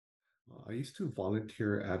I used to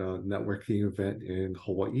volunteer at a networking event in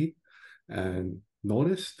Hawaii and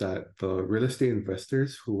noticed that the real estate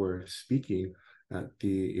investors who were speaking at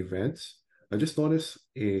the events, I just noticed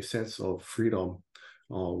a sense of freedom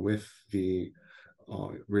with the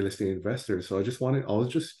real estate investors. So I was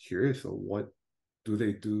just curious of what do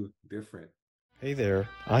they do different? Hey there,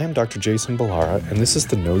 I am Dr. Jason Ballara, and this is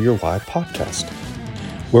the Know Your Why podcast,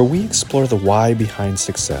 where we explore the why behind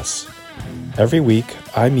success. Every week,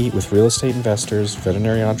 I meet with real estate investors,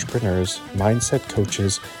 veterinary entrepreneurs, mindset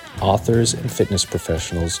coaches, authors, and fitness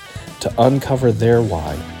professionals to uncover their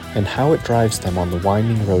why and how it drives them on the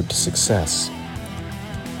winding road to success.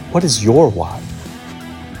 What is your why?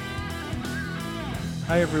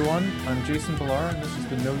 Hi, everyone. I'm Jason Ballara, and this is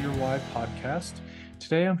the Know Your Why podcast.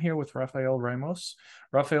 Today, I'm here with Raphael Ramos.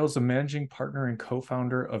 Raphael is a managing partner and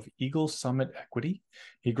co-founder of Eagle Summit Equity.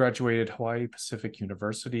 He graduated Hawaii Pacific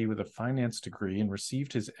University with a finance degree and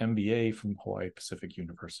received his MBA from Hawaii Pacific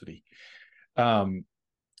University.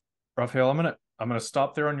 Raphael, I'm gonna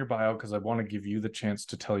stop there on your bio because I want to give you the chance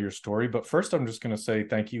to tell your story. But first, I'm just going to say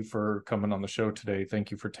thank you for coming on the show today. Thank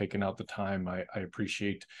you for taking out the time. I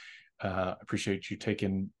appreciate you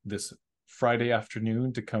taking this Friday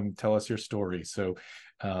afternoon to come tell us your story. So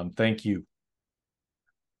thank you.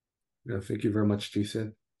 Yeah, thank you very much,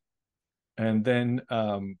 Jason. And then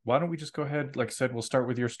why don't we just go ahead? Like I said, we'll start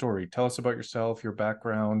with your story. Tell us about yourself, your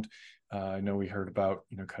background. I know we heard about,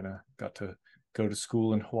 kind of got to go to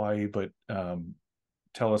school in Hawaii, but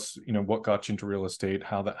tell us, what got you into real estate,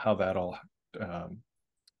 how that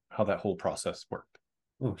whole process worked.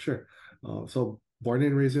 Oh, sure. So born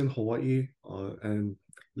and raised in Hawaii, and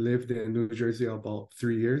lived in New Jersey about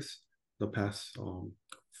 3 years, the past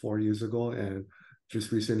 4 years ago, and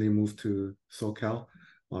just recently moved to SoCal,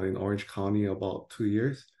 in Orange County about 2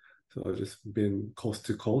 years. So I've just been coast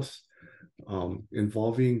to coast,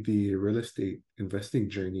 involving the real estate investing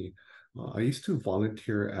journey. I used to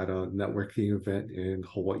volunteer at a networking event in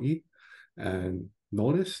Hawaii and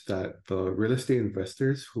noticed that the real estate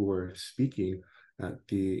investors who were speaking at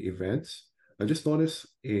the events, I just noticed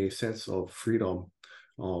a sense of freedom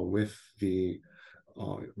with the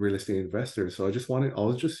real estate investors. So I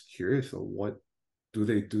was just curious of what do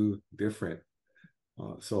they do different.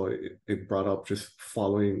 So it brought up just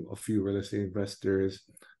following a few real estate investors,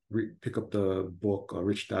 pick up the book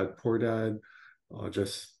Rich Dad Poor Dad,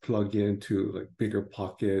 just plug into like Bigger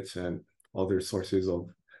Pockets and other sources of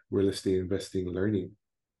real estate investing learning.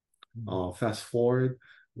 Fast forward,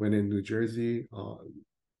 when in New Jersey,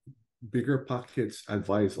 Bigger Pockets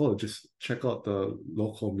advice, oh, just check out the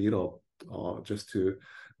local meetup just to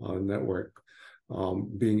network.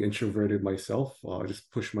 Being introverted myself, just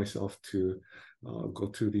push myself to go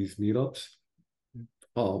to these meetups.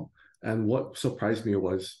 Um, and what surprised me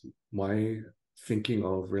was my thinking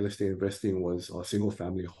of real estate investing was a single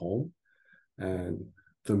family home. And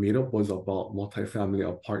the meetup was about multifamily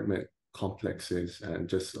apartment complexes and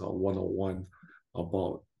just 101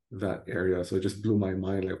 about that area. So it just blew my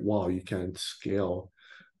mind like, wow, you can scale.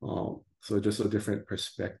 So just a different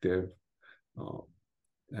perspective. Um,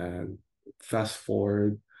 and fast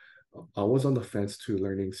forward, I was on the fence to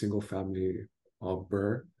learning single family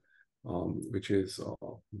BRRRR, which is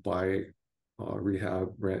buy,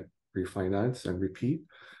 rehab, rent, refinance, and repeat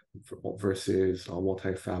versus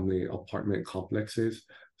multifamily apartment complexes.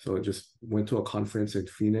 So I just went to a conference in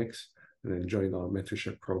Phoenix and then joined a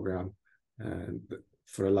mentorship program. And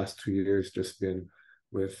for the last 2 years, just been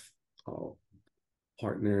with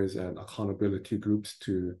partners and accountability groups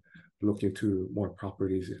to look into more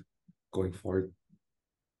properties going forward.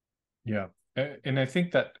 Yeah. And I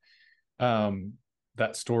think that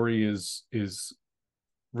that story is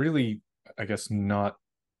really, I guess, not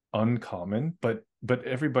uncommon, but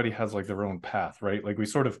everybody has like their own path, right? Like we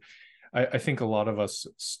sort of, I think a lot of us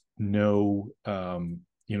know,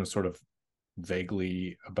 sort of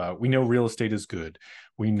vaguely about, we know real estate is good.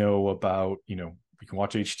 We know about, we can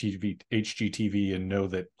watch HGTV and know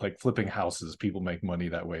that like flipping houses, people make money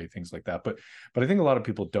that way, things like that. But I think a lot of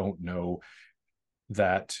people don't know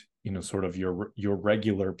that, sort of your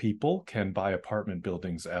regular people can buy apartment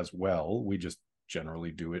buildings as well. We just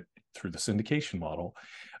generally do it through the syndication model.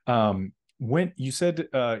 When you said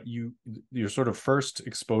your sort of first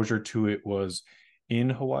exposure to it was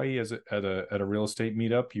in Hawaii at a real estate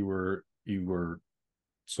meetup, you were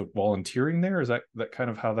sort of volunteering there. Is that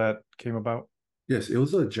kind of how that came about? Yes, it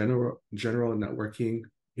was a general networking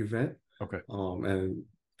event. Okay. And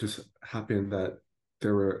just happened that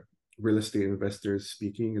there were real estate investors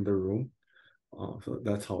speaking in the room. So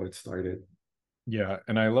that's how it started. Yeah,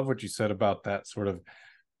 and I love what you said about that, sort of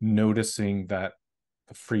noticing that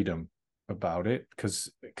the freedom about it?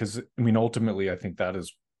 Because I mean, ultimately, I think that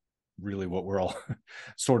is really what we're all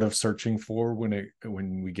sort of searching for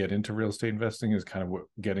when we get into real estate investing, is kind of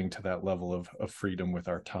getting to that level of freedom with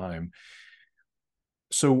our time.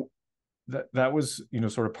 So that was,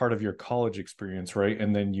 sort of part of your college experience, right?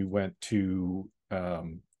 And then you went to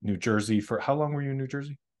New Jersey. For how long were you in New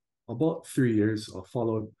Jersey? About 3 years.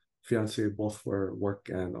 Followed fiance both for work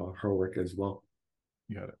and her work as well.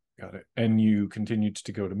 Got it. And you continued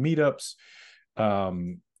to go to meetups,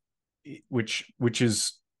 um, which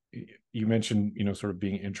is, you mentioned, sort of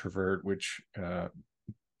being introvert, which I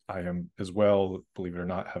am as well, believe it or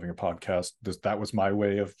not. Having a podcast, that was my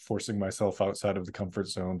way of forcing myself outside of the comfort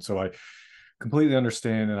zone. So I completely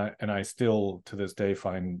understand, and I still to this day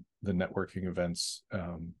find the networking events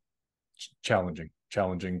challenging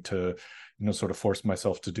to, sort of force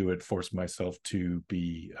myself to do it, force myself to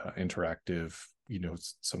be interactive.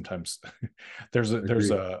 Sometimes there's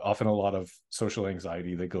Agreed. often a lot of social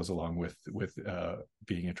anxiety that goes along with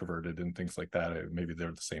being introverted and things like that. Maybe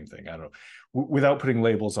they're the same thing. I don't know. Without putting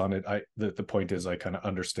labels on it, the point is I kind of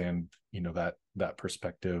understand, that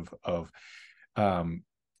perspective of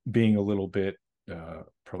being a little bit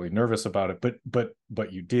probably nervous about it,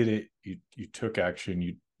 but you did it. You took action.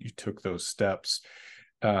 You took those steps.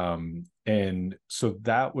 And so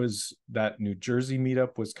that New Jersey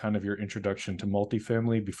meetup was kind of your introduction to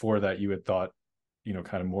multifamily. Before that, you had thought,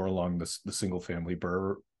 kind of more along the single family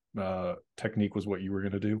BRRRR technique was what you were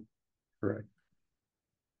going to do. Correct.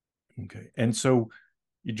 Okay. And so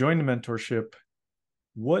you joined the mentorship.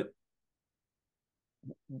 What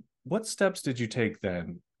steps did you take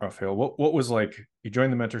then, Raphael? What was, like, you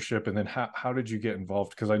joined the mentorship, and then how did you get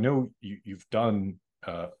involved? Because I know you've done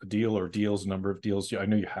a deal or deals, a number of deals. I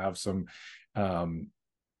know you have some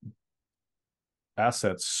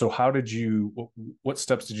assets. So what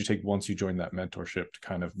steps did you take once you joined that mentorship to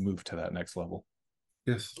kind of move to that next level?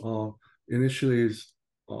 Yes. Initially is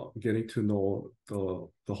getting to know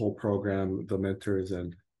the whole program, the mentors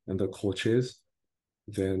and the coaches.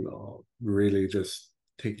 Then really just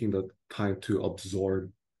taking the time to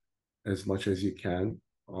absorb as much as you can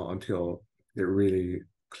until it really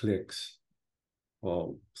clicks,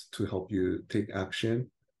 to help you take action,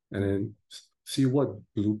 and then see what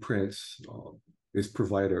blueprints is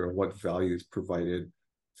provided, or what value is provided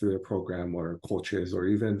through the program or coaches or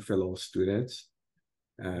even fellow students,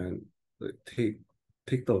 and take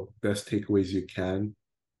the best takeaways you can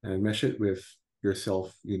and mesh it with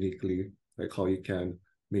yourself uniquely, like how you can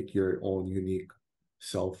make your own unique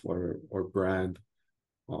self or brand,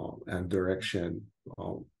 and direction,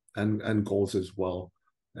 and goals as well,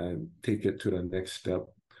 and take it to the next step.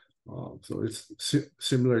 So it's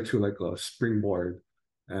similar to like a springboard,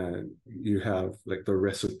 and you have like the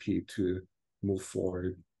recipe to move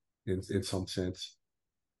forward in some sense.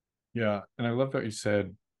 Yeah. And I love that you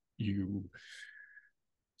said you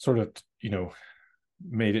sort of,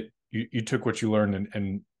 made it, you took what you learned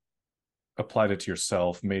and applied it to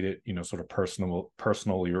yourself, made it, sort of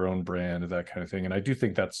personal, your own brand, that kind of thing. And I do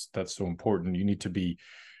think that's so important. You need to be,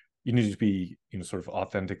 sort of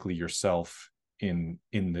authentically yourself in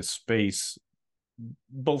this space,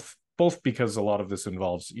 both because a lot of this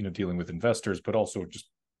involves, dealing with investors, but also just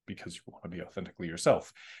because you want to be authentically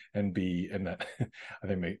yourself and that I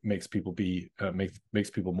think makes people makes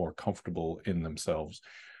people more comfortable in themselves.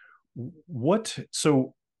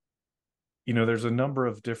 So there's a number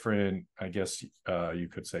of different, I guess you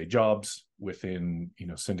could say, jobs within,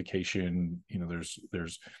 syndication.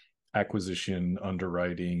 There's acquisition,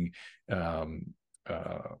 underwriting,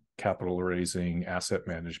 capital raising, asset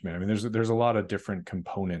management. I mean, there's a lot of different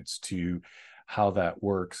components to how that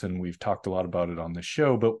works, and we've talked a lot about it on the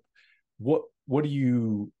show. But what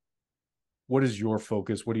is your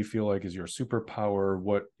focus? What do you feel like is your superpower?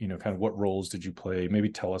 What, kind of what roles did you play? Maybe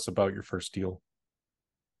tell us about your first deal.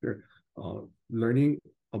 Sure. Learning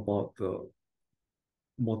about the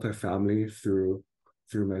multifamily through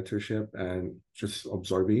mentorship and just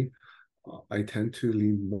absorbing, I tend to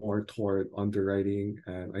lean more toward underwriting,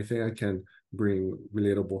 and I think I can bring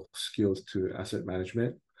relatable skills to asset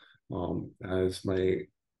management. As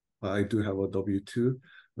I do have a W-2.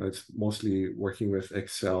 It's mostly working with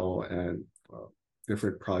Excel and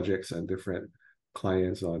different projects and different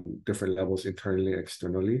clients on different levels, internally,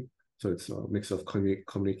 externally. So it's a mix of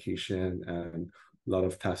communication and a lot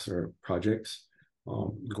of tasks or projects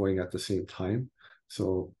going at the same time.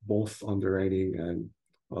 So both underwriting and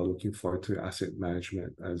looking forward to asset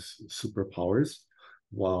management as superpowers,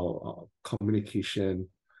 while communication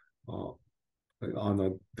on a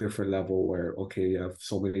different level, where, okay, you have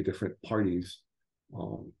so many different parties,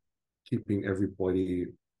 um, keeping everybody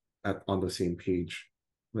on the same page.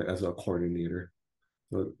 as a coordinator.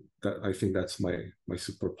 So that I think that's my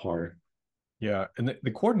superpower. Yeah, and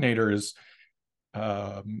the coordinator is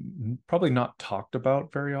probably not talked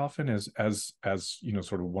about very often as you know,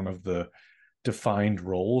 sort of one of the defined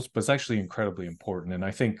roles, but it's actually incredibly important. And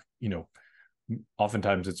I think, you know,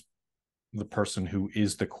 oftentimes it's the person who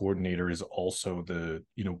is the coordinator is also the,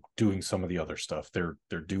 you know, doing some of the other stuff. They're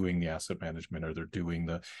doing the asset management, or they're doing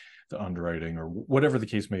the underwriting, or whatever the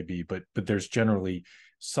case may be. But there's generally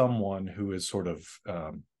someone who is sort of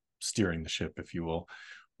steering the ship, if you will.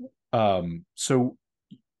 So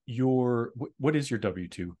what is your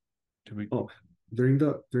W-2? Do we? Oh, during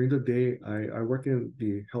the day, I work in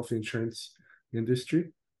the health insurance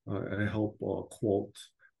industry. I help quote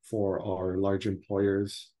for our large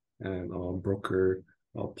employers and broker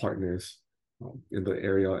partners in the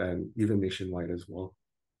area and even nationwide as well.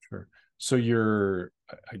 Sure. So you're,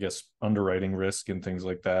 I guess, underwriting risk and things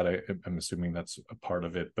like that. I'm assuming that's a part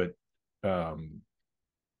of it, but um,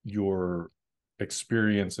 your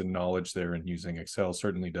experience and knowledge there in using Excel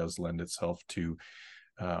certainly does lend itself to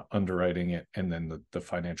underwriting it, and then the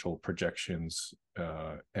financial projections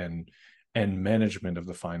and management of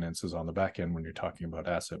the finances on the back end when you're talking about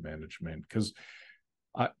asset management. Because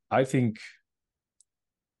I think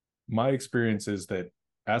my experience is that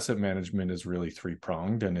asset management is really three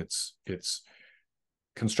pronged, and it's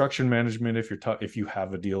construction management if you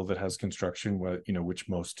have a deal that has construction, you know, which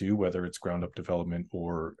most do, whether it's ground up development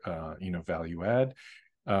or you know, value add.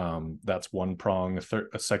 That's one prong.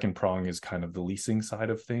 A second prong is kind of the leasing side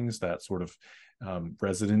of things, that sort of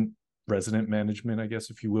resident management, I guess,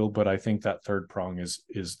 if you will. But I think that third prong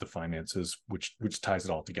is the finances, which ties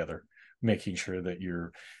it all together, making sure that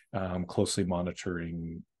you're closely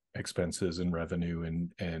monitoring expenses and revenue,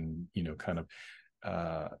 and you know, kind of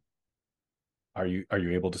are you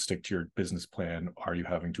able to stick to your business plan? Are you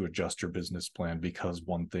having to adjust your business plan because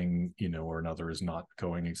one thing, you know, or another is not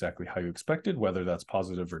going exactly how you expected? Whether that's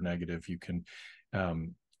positive or negative, you can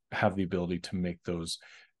have the ability to make those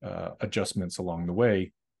adjustments along the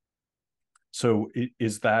way. So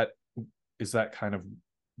is that kind of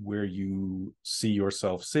where you see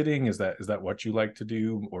yourself sitting? Is that what you like to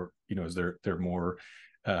do? Or, you know, is there more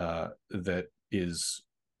that is,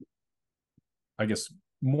 I guess,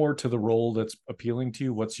 more to the role that's appealing to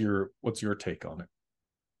you? What's your take on it?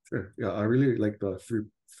 Sure. Yeah, I really like the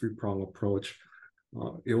three prong approach.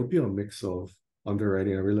 It would be a mix of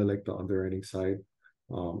underwriting. I really like the underwriting side,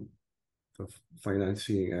 um, the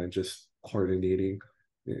financing, and just coordinating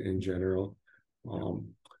in general. Um,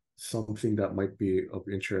 Something that might be of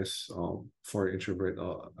interest for an introvert.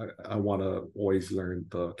 I want to always learn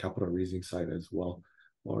the capital raising side as well,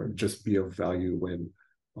 or just be of value when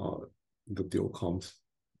uh, the deal comes.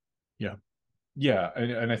 Yeah. Yeah.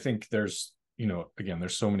 And I think there's, you know, again,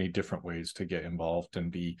 there's so many different ways to get involved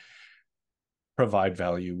and provide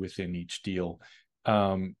value within each deal.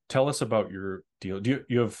 Tell us about your deal.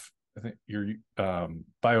 You have, I think your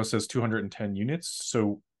bio says 210 units.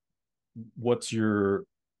 So what's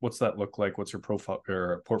that look like? What's your profile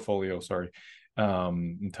or portfolio? Sorry.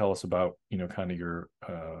 And tell us about, you know, kind of your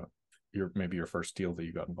maybe your first deal that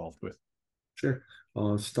you got involved with. Sure.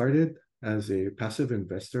 Started as a passive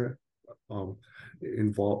investor, um,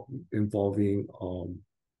 involving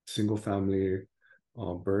single family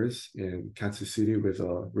burrs in Kansas City with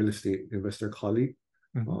a real estate investor colleague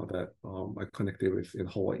Mm-hmm. that I connected with in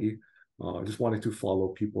Hawaii. I just wanted to follow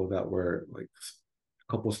people that were like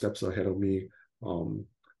a couple steps ahead of me,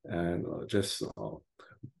 and just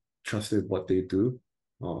trusted what they do.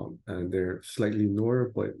 And they're slightly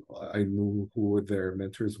newer, but I knew who their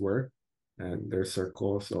mentors were and their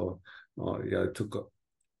circle. So yeah, it took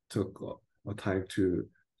a time to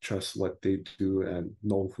trust what they do and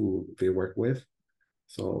know who they work with.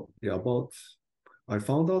 So yeah, I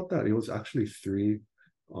found out that it was actually three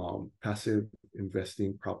passive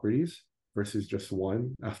investing properties versus just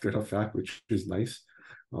one after the fact, which is nice,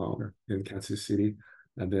 Sure. in Kansas City,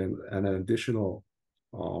 and then an additional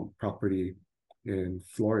property in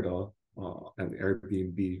Florida, an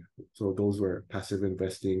Airbnb. So those were passive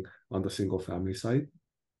investing on the single family side.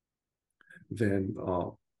 Then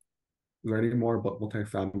learning more about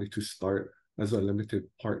multifamily to start as a limited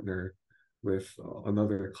partner with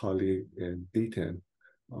another colleague in Dayton.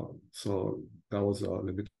 So that was a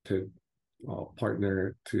limited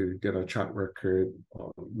partner to get a track record,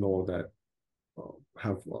 know that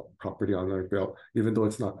have property on our belt, even though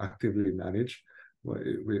it's not actively managed, but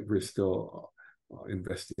we're still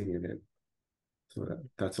investing in it. So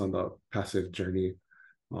that's on the passive journey.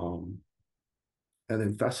 Um, and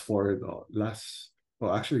then fast forward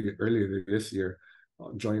actually earlier this year,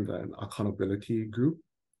 joined an accountability group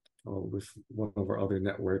with one of our other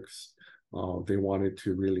networks. They wanted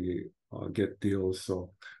to really get deals,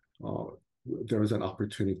 so there was an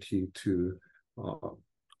opportunity to uh,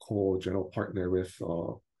 co-general partner with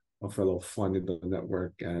a fellow fund in the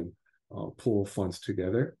network and pool funds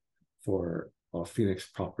together for Phoenix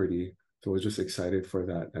property. So I was just excited for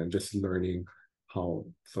that and just learning how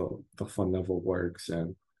the fund level works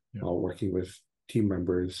and Yeah. working with team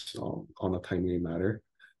members on a timely matter.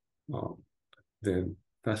 Um, then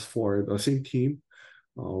fast forward, the same team,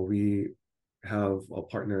 we have a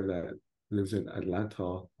partner that lives in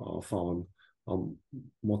Atlanta, found a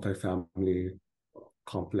multifamily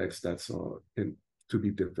complex that's to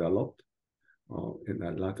be developed in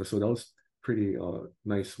Atlanta. So that was pretty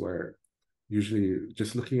nice. Where usually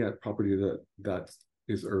just looking at property that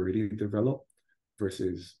is already developed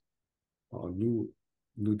versus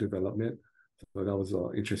new development. So that was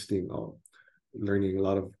interesting. Learning a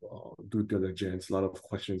lot of due diligence, a lot of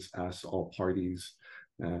questions asked all parties,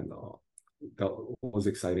 and that was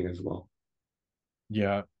exciting as well.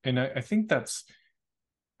 Yeah. And I think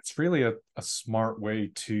it's really a smart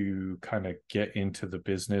way to kind of get into the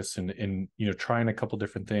business and trying a couple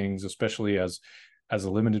different things, especially as a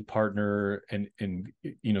limited partner and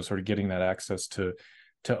sort of getting that access to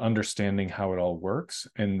understanding how it all works.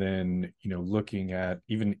 And then looking at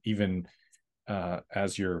even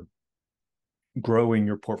as you're growing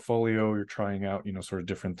your portfolio, you're trying out sort of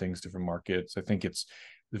different things, different markets. I think it's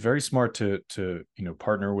very smart to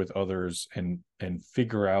partner with others and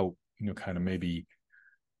figure out kind of maybe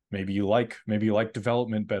you like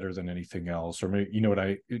development better than anything else, or maybe what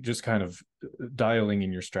I just kind of dialing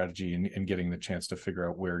in your strategy and getting the chance to figure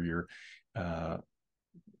out where you're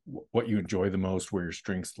what you enjoy the most, where your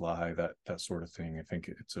strengths lie, that sort of thing. I think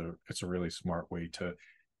it's a really smart way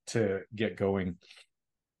to get going.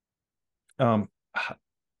 um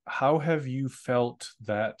how have you felt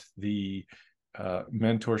that the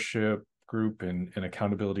mentorship group and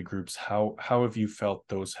accountability groups, how have you felt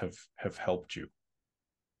those have helped you?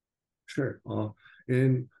 Sure.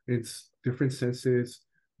 In its different senses,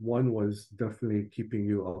 one was definitely keeping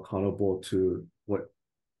you accountable to what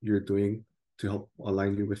you're doing to help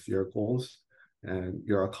align you with your goals, and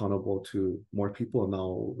you're accountable to more people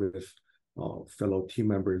now with fellow team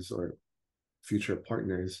members or future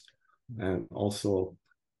partners, and also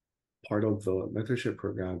part of the mentorship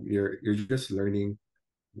program, you're just learning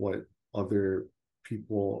what other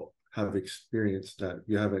people have experienced that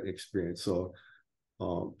you haven't experienced. So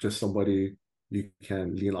just somebody you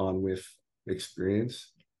can lean on with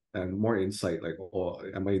experience and more insight, like, oh,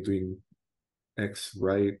 am I doing X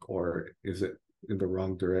right, or is it in the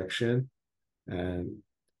wrong direction? And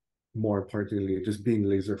more importantly, just being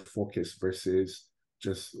laser focused versus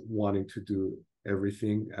just wanting to do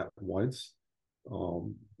everything at once.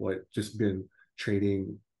 But just been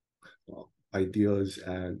trading uh, ideas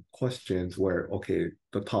and questions where, okay,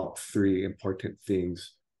 the top three important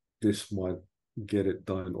things this month, get it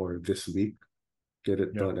done, or this week, get it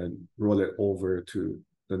Yeah. done, and roll it over to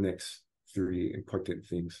the next three important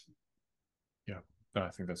things. Yeah, no, I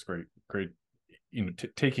think that's great.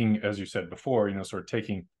 Taking, as you said before, sort of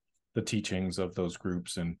taking the teachings of those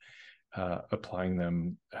groups and applying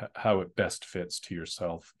them how it best fits to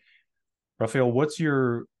yourself. Raphael, what's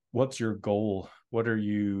your goal? What are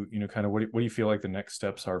you, kind of what do you feel like the next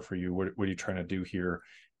steps are for you? What are you trying to do here?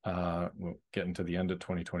 We'll get into the end of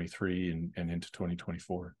 2023 and into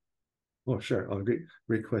 2024. Oh, sure.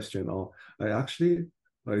 Great question. I actually,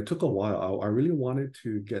 it took a while. I really wanted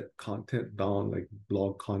to get content down, like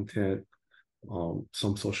blog content,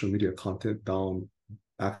 some social media content down,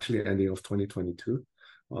 actually ending of 2022.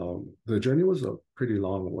 The journey was a pretty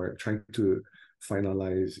long, where trying to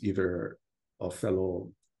finalize either a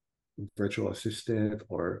fellow virtual assistant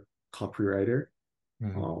or copywriter.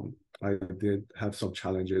 Mm-hmm. I did have some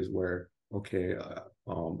challenges where, okay,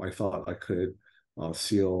 I thought I could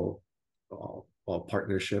seal a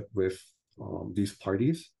partnership with these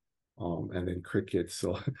parties, and then crickets.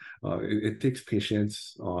 So it takes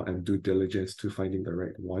patience and due diligence to finding the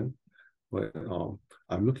right one. But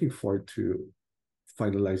I'm looking forward to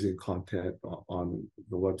finalizing content on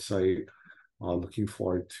the website, looking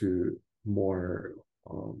forward to more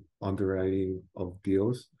underwriting of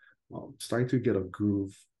deals, starting to get a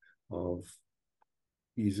groove of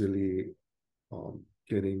easily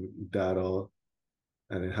getting data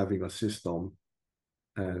and then having a system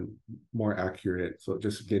and more accurate. So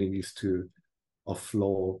just getting used to a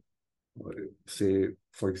flow. Say,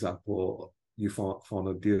 for example, you found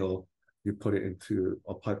a deal, you put it into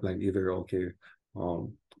a pipeline,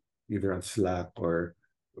 um, either on Slack or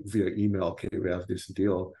via email. Okay, we have this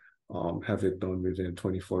deal. Have it done within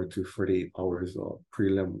 24 to 48 hours of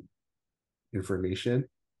prelim information.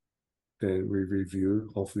 Then we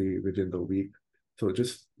review, hopefully within the week. So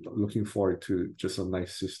just looking forward to just a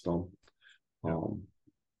nice system. Yeah.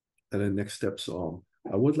 And then next steps,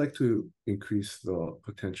 I would like to increase the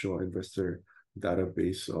potential investor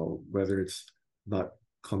database, whether it's not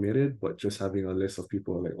committed, but just having a list of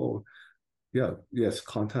people like, oh, yeah, yes,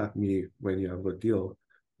 contact me when you have a deal.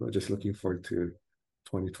 But just looking forward to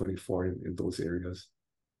 2024 in those areas.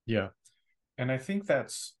 Yeah. And I think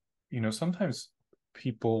that's, sometimes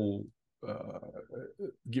people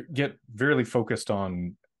get very focused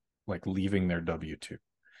on like leaving their W-2.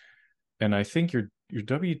 And I think your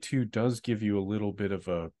W-2 does give you a little bit of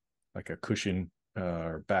a like a cushion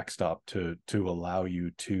or backstop to allow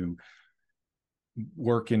you to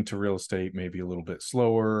work into real estate maybe a little bit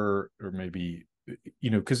slower, or maybe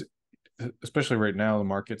because especially right now the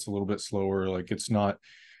market's a little bit slower. Like it's not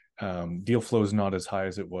deal flow is not as high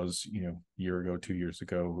as it was a year ago, 2 years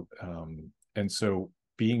ago, and so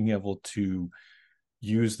being able to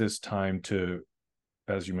use this time to,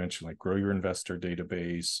 as you mentioned, like grow your investor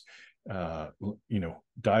database,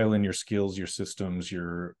 dial in your skills, your systems,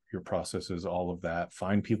 your processes, all of that,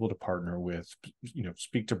 find people to partner with,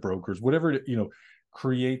 speak to brokers, whatever,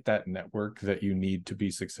 create that network that you need to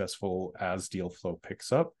be successful as deal flow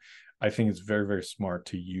picks up. I think it's very, very smart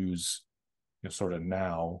to use, sort of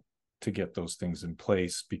now to get those things in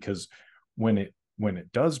place, because when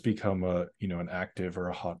it does become an active or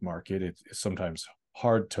a hot market, it's sometimes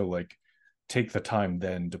hard to like take the time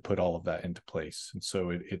then to put all of that into place. And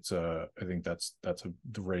so I think that's a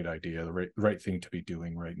great idea, the right thing to be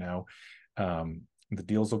doing right now. The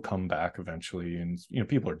deals will come back eventually, and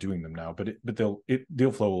people are doing them now, but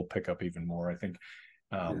deal flow will pick up even more, I think.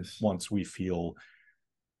 Yes. Once we feel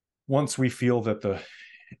that the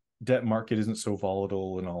debt market isn't so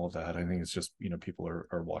volatile and all of that, I think it's just people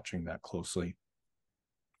are watching that closely.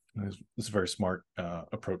 It's a very smart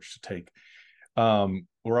approach to take.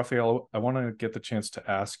 Well, Raphael, I want to get the chance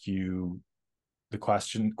to ask you the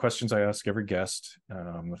questions I ask every guest.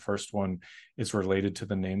 The first one is related to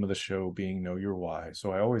the name of the show being Know Your Why.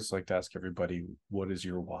 So I always like to ask everybody, what is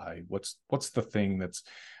your why? What's the thing that's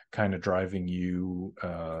kind of driving you?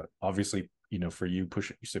 Obviously, for you,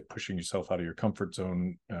 pushing yourself out of your comfort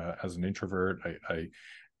zone as an introvert.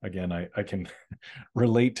 I can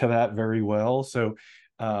relate to that very well. So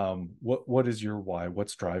what is your why?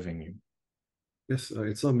 What's driving you? Yes,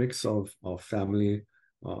 it's a mix of family,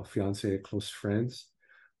 fiance, close friends,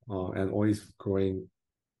 and always growing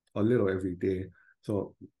a little every day.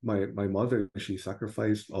 So my mother, she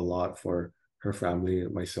sacrificed a lot for her family,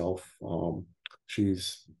 myself.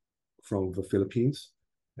 She's from the Philippines,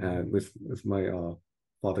 and with my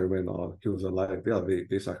father when he was alive, yeah,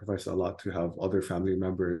 they sacrificed a lot to have other family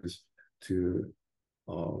members to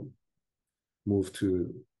um, move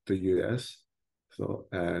to the US. So,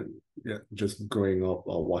 and yeah, just growing up,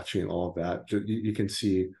 watching all of that, you can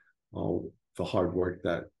see uh, the hard work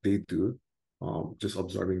that they do, just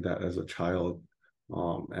absorbing that as a child,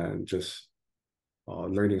 and just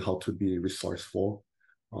learning how to be resourceful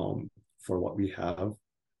for what we have,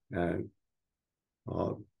 and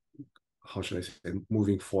uh, how should I say,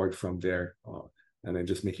 moving forward from there, and then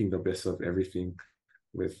just making the best of everything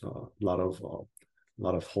with a lot of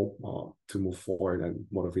hope to move forward and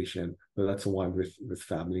motivation. But that's the one with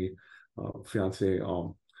family, fiance.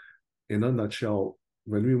 In a nutshell,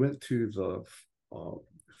 when we went to the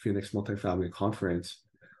Phoenix Multifamily Conference,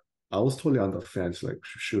 I was totally on the fence. Like,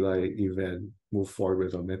 should I even move forward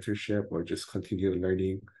with a mentorship or just continue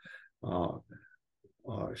learning? Uh,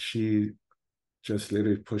 she just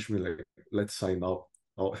literally pushed me like, let's sign up.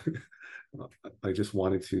 Oh, I just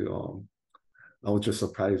wanted to. I was just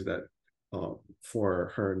surprised that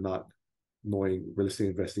for her not knowing real estate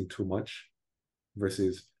investing too much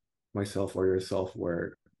versus myself or yourself,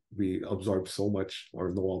 where we absorb so much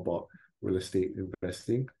or know about real estate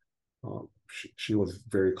investing. She was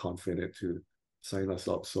very confident to sign us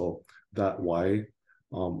up. So that why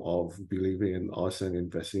of believing in us and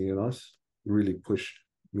investing in us really pushed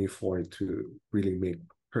me forward to really make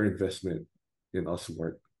her investment in us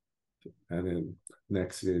work. And then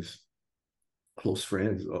next is close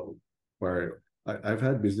friends, where I've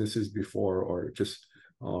had businesses before or just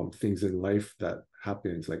things in life that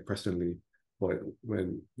happens like personally, but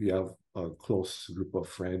when you have a close group of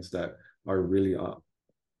friends that are really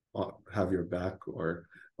have your back or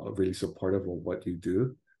really supportive of what you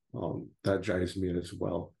do, that drives me as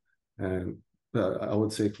well. And I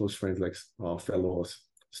would say close friends like fellow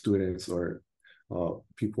students or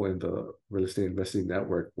people in the real estate investing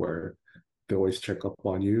network, where they always check up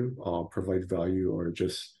on you, provide value, or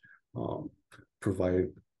just provide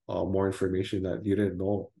more information that you didn't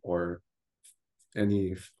know or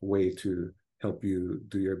any way to help you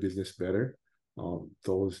do your business better,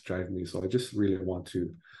 those drive me. So I just really want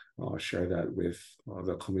to share that with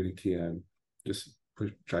the community and just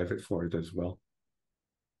drive it forward as well.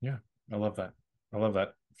 Yeah, I love that. I love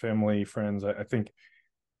that. Family, friends. I think,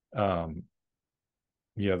 um,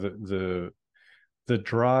 yeah, the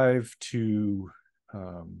drive to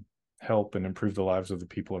help and improve the lives of the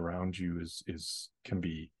people around you is can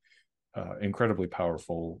be incredibly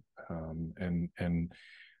powerful, and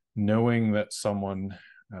knowing that someone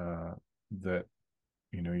that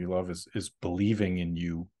you love is believing in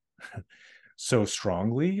you so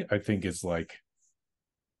strongly, I think is like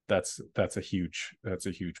that's a huge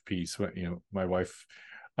piece. My wife,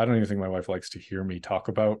 I don't even think my wife likes to hear me talk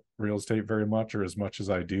about real estate very much or as much as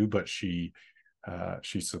I do, but she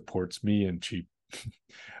supports me, and she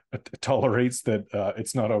tolerates that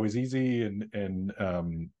it's not always easy, and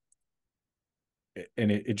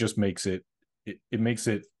it just makes it makes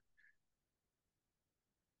it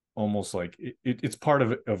almost like it's part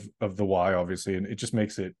of the why, obviously, and it just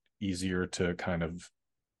makes it easier to kind of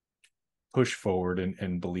push forward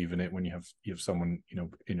and believe in it when you have someone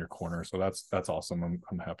in your corner. So that's awesome.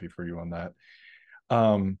 I'm happy for you on that.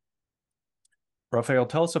 Raphael,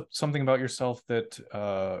 tell us something about yourself that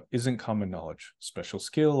isn't common knowledge, special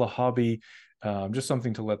skill, a hobby, just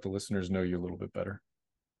something to let the listeners know you a little bit better.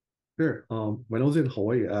 Sure. When I was in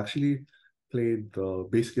Hawaii, I actually played the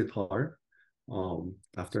bass guitar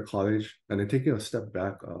after college, and then taking a step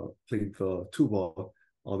back, played the tuba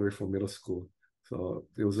all the way from middle school. So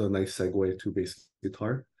it was a nice segue to bass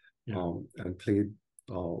guitar, Yeah, and played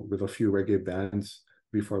with a few reggae bands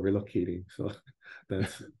before relocating. So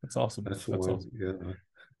that's that's awesome. that's That's one, awesome. yeah.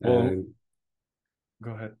 Well, And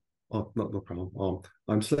go ahead. oh, no problem.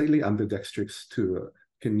 I'm slightly ambidextrous too.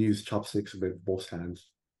 Can use chopsticks with both hands.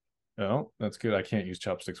 Oh, that's good. I can't use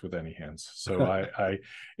chopsticks with any hands. So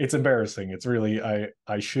it's embarrassing. It's really,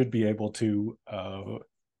 I should be able to,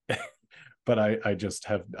 but I just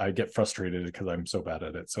I get frustrated because I'm so bad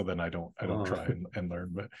at it. So then I don't Uh, try and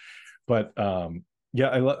learn, but yeah,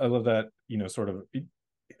 I love that, sort of,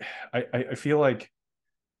 I feel like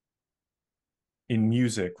in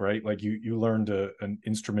music, right? Like you learned an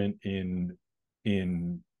instrument in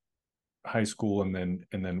high school, and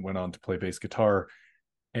then went on to play bass guitar.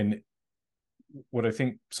 And what I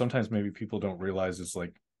think sometimes maybe people don't realize is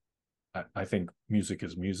like, I think music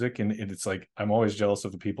is music, and it's like I'm always jealous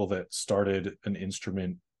of the people that started an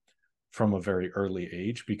instrument from a very early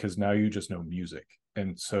age, because now you just know music,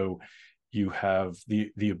 and so you have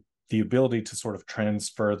the ability to sort of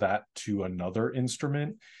transfer that to another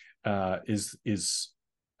instrument, is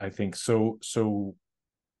I think so.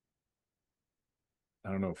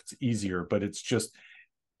 I don't know if it's easier, but it's just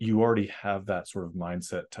you already have that sort of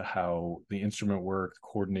mindset to how the instrument works,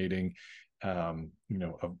 coordinating, of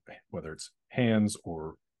whether it's hands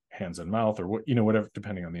or hands and mouth or whatever,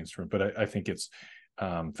 depending on the instrument. But I think it's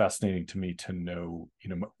fascinating to me to know,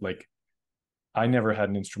 like I never had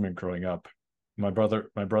an instrument growing up. My brother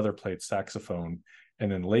played saxophone,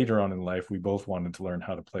 and then later on in life, we both wanted to learn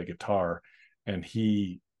how to play guitar, and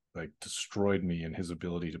he like destroyed me in his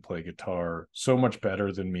ability to play guitar so much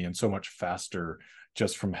better than me and so much faster,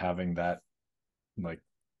 just from having that like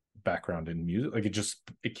background in music. Like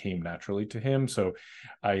it came naturally to him. So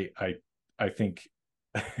I think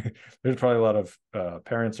there's probably a lot of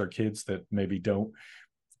parents or kids that maybe don't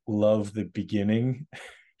love the beginning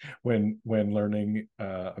when learning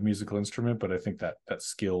a musical instrument, but I think that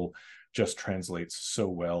skill just translates so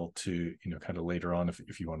well to kind of later on,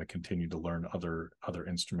 if you want to continue to learn other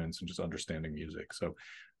instruments and just understanding music. So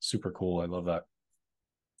super cool. I love that.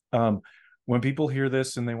 When people hear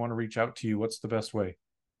this and they want to reach out to you, what's the best way?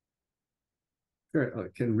 sure.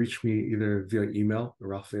 Can reach me either via email,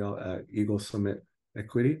 Raphael at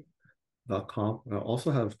eaglesummitequity.com. I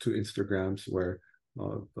also have two Instagrams where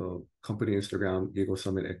the company Instagram, Eagle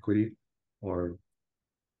Summit Equity, or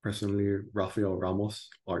personally, Raphael Ramos,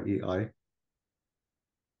 REI.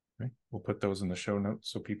 Okay. We'll put those in the show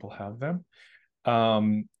notes so people have them.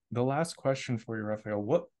 The last question for you,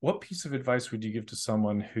 Raphael, what piece of advice would you give to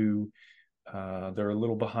someone who they're a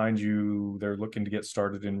little behind you, they're looking to get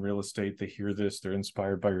started in real estate, they hear this, they're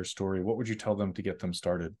inspired by your story? What would you tell them to get them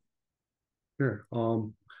started? Sure.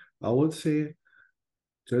 I would say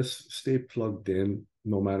just stay plugged in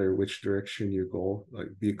no matter which direction you go. Like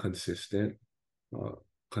be consistent, uh,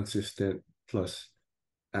 consistent plus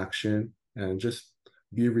action, and just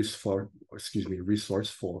be resourceful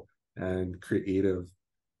and creative,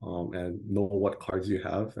 and know what cards you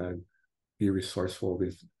have and be resourceful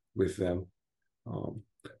with them, um,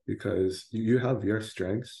 because you have your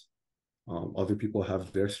strengths, other people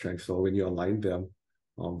have their strengths. So when you align them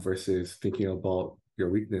versus thinking about your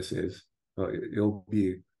weaknesses, it'll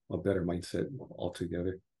be a better mindset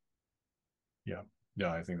altogether. Yeah,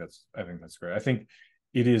 I think that's great. I think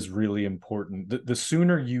it is really important. The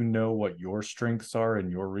sooner you know what your strengths are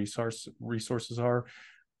and your resources are,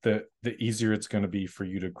 the easier it's going to be for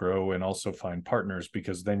you to grow and also find partners,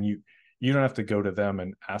 because then you don't have to go to them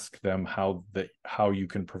and ask them how you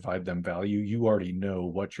can provide them value. You already know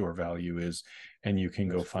what your value is, and you can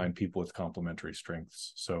go find people with complementary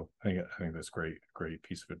strengths. So I think that's great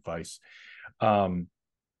piece of advice.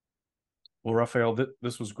 Well, Raphael,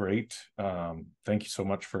 this was great. Thank you so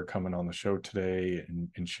much for coming on the show today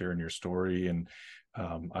and sharing your story. And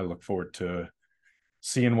I look forward to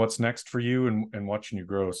seeing what's next for you and watching you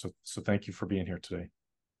grow. So thank you for being here today.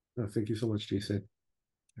 Thank you so much, Jason.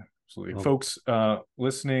 Yeah, absolutely. Folks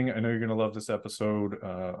listening, I know you're going to love this episode.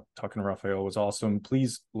 Talking to Raphael was awesome.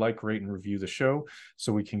 Please like, rate, and review the show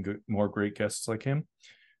so we can get more great guests like him.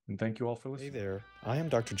 And thank you all for listening. Hey there, I am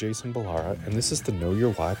Dr. Jason Ballara, and this is the Know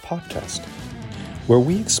Your Why podcast, where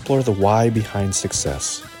we explore the why behind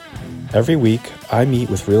success. Every week, I meet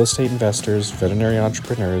with real estate investors, veterinary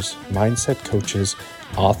entrepreneurs, mindset coaches,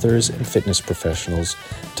 authors, and fitness professionals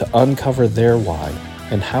to uncover their why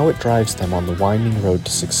and how it drives them on the winding road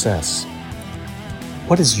to success.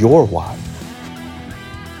 What is your why?